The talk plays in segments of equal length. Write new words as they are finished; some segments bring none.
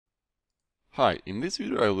Hi, in this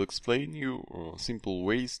video I will explain you simple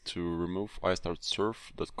ways to remove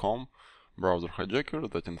istartsurf.com browser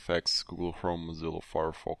hijacker that infects Google Chrome, Mozilla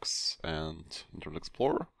Firefox and Internet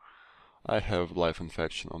Explorer. I have live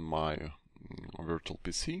infection on my virtual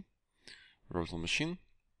PC, virtual machine,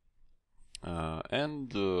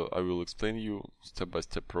 and I will explain you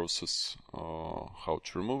step-by-step process how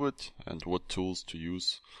to remove it and what tools to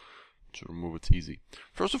use to remove it easy.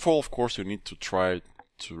 First of all, of course, you need to try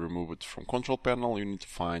to remove it from control panel. You need to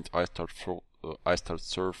find istartsurf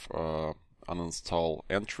uninstall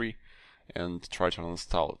entry and try to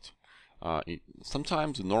uninstall it.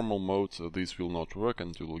 Sometimes in normal mode this will not work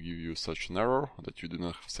and it will give you such an error that you do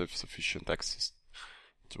not have sufficient access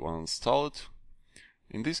to uninstall it.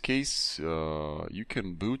 In this case, you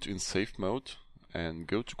can boot in safe mode and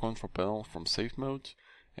go to control panel from safe mode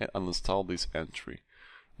and uninstall this entry.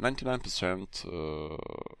 99%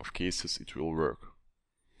 of cases it will work.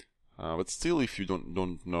 But still, if you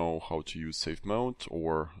don't know how to use safe mode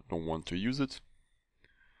or don't want to use it,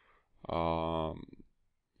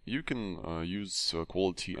 you can use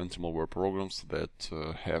quality anti-malware programs that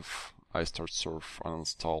have istartsurf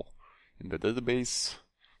uninstall in the database.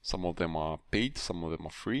 Some of them are paid, some of them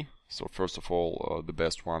are free. So first of all, the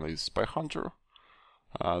best one is SpyHunter.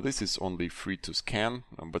 This is only free to scan,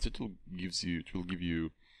 but it will give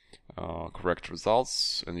you correct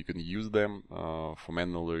results, and you can use them to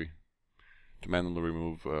manually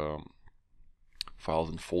remove files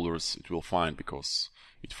and folders it will find, because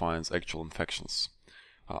it finds actual infections.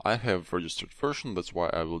 I have registered version, that's why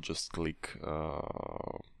I will just click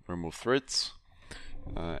remove threads,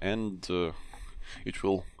 and it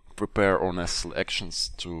will prepare all necessary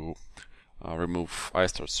actions to remove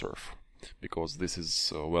istartsurf, because this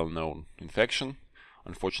is a well-known infection.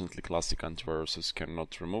 Unfortunately, classic antiviruses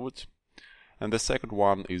cannot remove it. And the second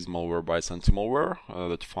one is Malwarebytes AntiMalware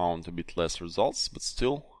that found a bit less results, but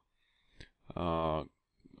still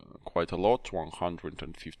quite a lot,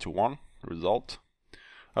 151 result.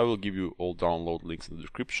 I will give you all download links in the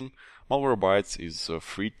description. Malwarebytes is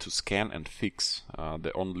free to scan and fix.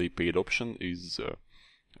 The only paid option is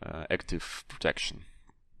active protection.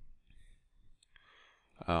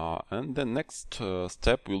 And the next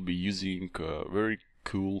step will be using a very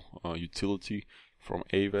cool utility from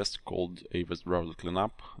Avast called Avast Browser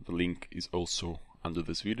Cleanup. The link is also under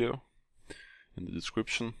this video in the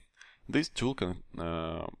description. This tool can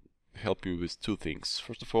help you with two things.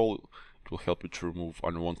 First of all, it will help you to remove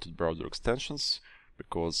unwanted browser extensions,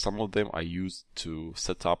 because some of them are used to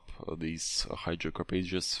set up these hijacker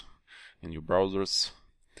pages in your browsers.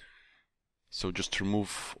 So just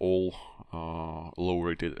remove all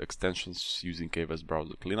low-rated extensions using Avast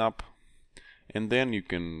Browser Cleanup, and then you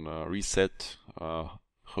can reset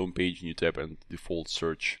homepage, new tab, and default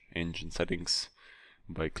search engine settings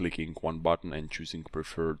by clicking one button and choosing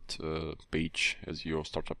preferred page as your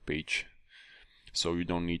startup page. So you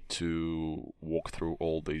don't need to walk through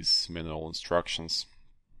all these manual instructions,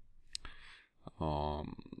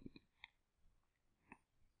 and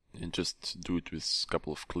just do it with a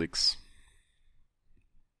couple of clicks.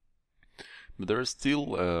 But there are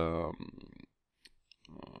still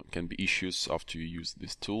can be issues after you use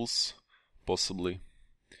these tools, possibly.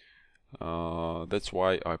 That's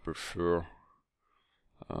why I prefer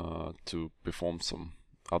to perform some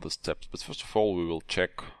other steps. But first of all, we will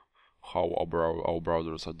check how our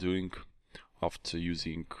browsers are doing after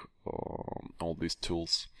using all these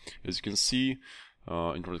tools. As you can see,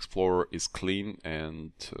 Internet Explorer is clean,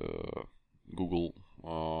 and Google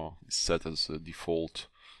is set as a default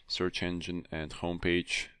search engine and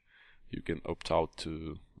homepage. You can opt out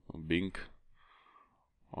to Bing.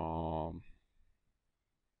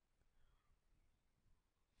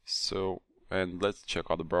 And let's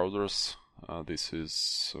check other browsers. This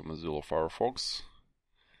is Mozilla Firefox,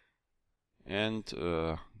 and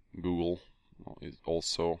Google is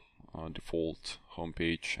also default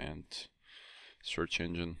homepage and search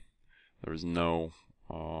engine. There is no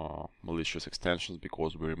malicious extensions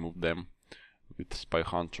because we removed them with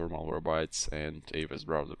SpyHunter, Malwarebytes, and Avast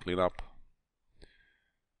Browser Cleanup.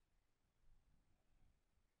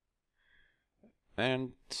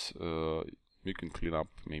 And you can clean up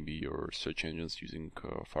maybe your search engines using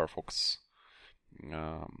Firefox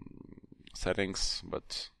settings,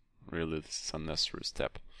 but really this is an unnecessary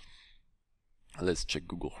step. Let's check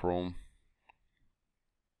Google Chrome.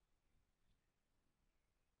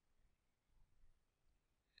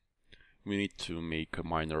 We need to make a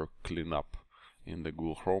minor cleanup in the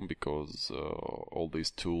Google Chrome, because all these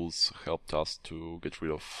tools helped us to get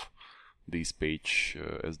rid of this page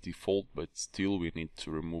as default, but still we need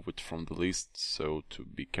to remove it from the list. So to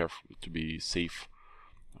be careful, to be safe,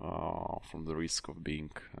 from the risk of being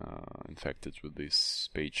infected with this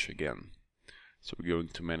page again. So we're going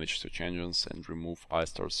to manage search engines and remove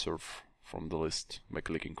istartsurf from the list by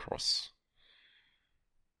clicking cross.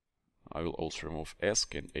 I will also remove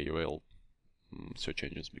ESC and AOL search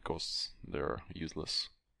engines because they're useless.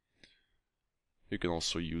 You can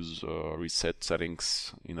also use reset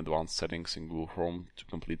settings in advanced settings in Google Chrome to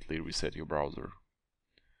completely reset your browser.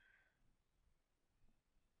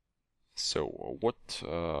 So what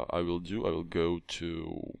I will do, I will go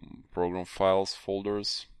to program files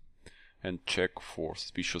folders and check for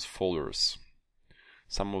suspicious folders.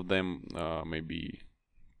 Some of them maybe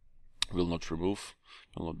will not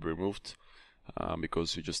be removed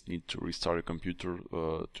because you just need to restart your computer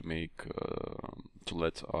to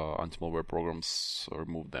let anti-malware programs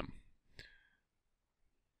remove them.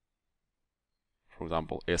 For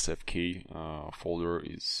example, SFK folder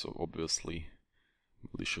is obviously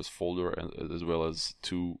malicious folder, as well as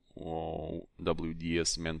 2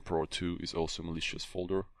 WDS Man Pro 2 is also malicious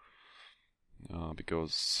folder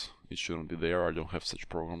because it shouldn't be there. I don't have such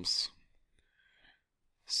programs.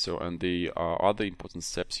 So, and the other important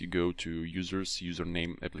steps, you go to users,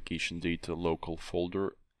 username, application data, local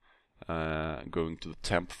folder, going to the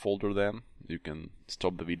temp folder. Then you can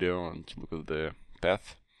stop the video and look at the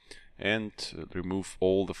path and remove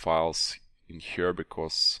all the files in here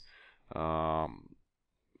because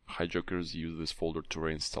hijackers use this folder to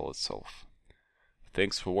reinstall itself.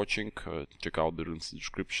 Thanks for watching. Check out the links in the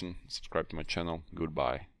description, subscribe to my channel.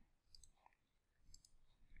 Goodbye.